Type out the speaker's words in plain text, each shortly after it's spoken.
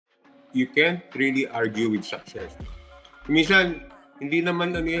you can't really argue with success. Minsan, hindi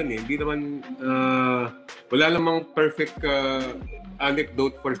naman hindi naman, wala namang perfect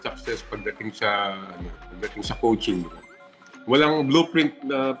anecdote for success pagdating sa coaching. Walang blueprint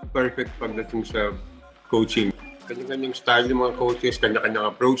na perfect pagdating sa coaching. Kanya-kanyang style ng mga coaches, kanya-kanyang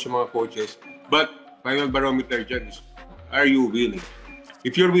approach ng mga coaches. But final barometer dyan is, are you winning?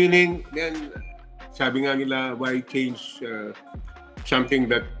 If you're winning, then sabi nga nila, why change something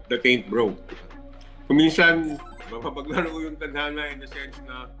that ain't broke? Kung minsan, mapapaglaro yung tadhana in the sense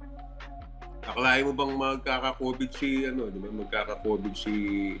na akalain mo bang magkaka-COVID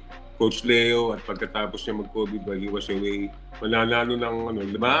si Coach Leo at pagkatapos niya mag-COVID while he was away, mananalo ng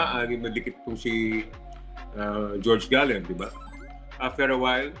 5 na dikit kung si Jorge Gallent, di ba? After a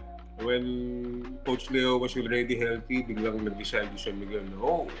while, when Coach Leo was already healthy, biglang nag-decide si San Miguel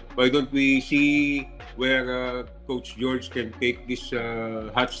na, why don't we see where Coach George can take this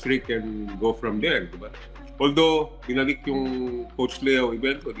hot streak and go from there, di ba? Although, binalik yung Coach Leo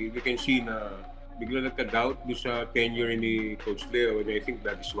eventually, we can see na bigla nagka-doubt doon sa tenure ni Coach Leo, and I think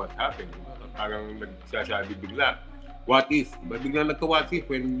that is what happened. Parang nagsasabi bigla, what if? But bigla nagka-what if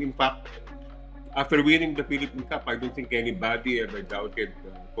when in fact, after winning the Philippine Cup, I don't think anybody ever doubted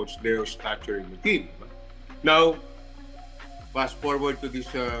Coach Leo's stature in the team. Now, fast forward to this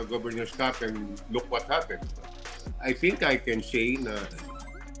Governor's Cup and look what happened. I think I can say na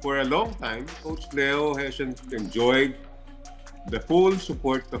for a long time, Coach Leo hasn't enjoyed the full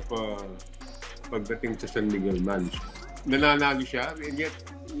support of pagdating sa San Miguel management. Nananalo siya, and yet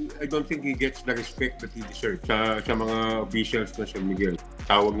I don't think he gets the respect that he deserves sa mga officials na San Miguel.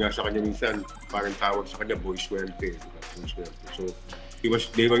 Tawag nga sa kanya minsan, parang tawag sa kanya, boy swerte. So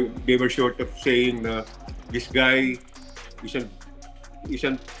they were short of saying na this guy isn't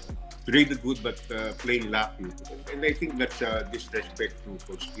really good but plain lucky. And I think that's disrespect to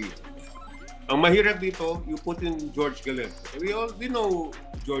Coach Leo. Ang mahirap dito, you put in Jorge Gallent. We know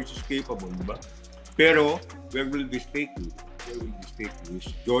George is capable, di ba? Pero where will this take you? Is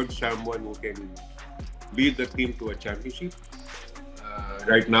George someone who can lead the team to a championship?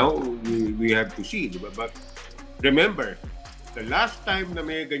 Right now, we have to see, di ba? But remember, the last time na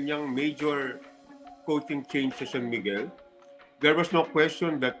may ganyang major coaching change sa San Miguel, there was no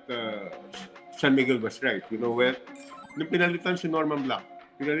question that San Miguel was right. You know what? Nung pinalitan si Norman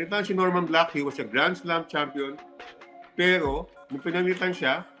Black, he was a Grand Slam champion. Pero, nung pinalitan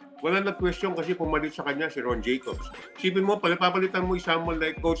siya, wala na question kasi pumalit sa kanya si Ron Jacobs. Sipin mo, papalitan mo someone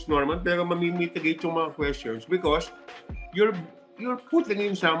like Coach Norman, pero mamimitigate yung mga questions because you're putting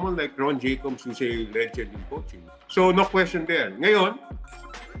in someone like Ron Jacobs who's a legend in coaching. So, no question there. Ngayon,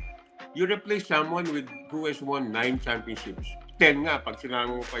 you replace someone who has won 9 championships. 10 nga, pag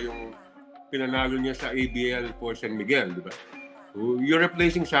sinama mo pa yung pinanalo niya sa ABL for San Miguel, di ba? You're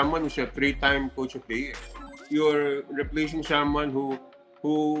replacing someone who's a 3-time Coach of the Year. You're replacing someone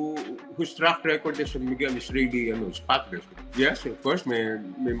whose track record at San Miguel is really spotless. Yes, of course, may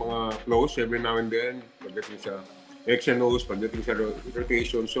mga flaws every now and then pagdating sa X and O's, pagdating sa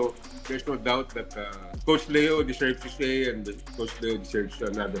rotation. So, there's no doubt that Coach Leo deserves to stay and Coach Leo deserves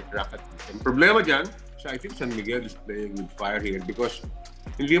another crack at it. Ang problema dyan, I think San Miguel is playing with fire here because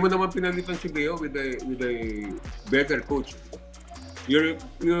hindi mo naman pinalitan si Leo with a better coach. You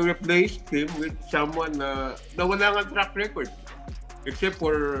replaced him with someone na wala nga track record. Except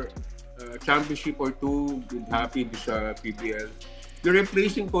for championship or 2 with Happy sa PBL. You're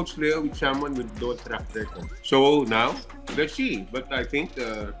replacing Coach Leo with someone with no track record. So now, let's see. But I think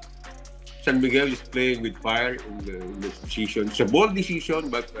San Miguel is playing with fire in the decision. It's a bold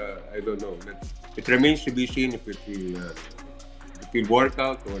decision, but I don't know. It remains to be seen if it will work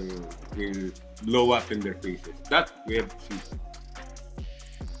out or it will blow up in their faces. That we have to see.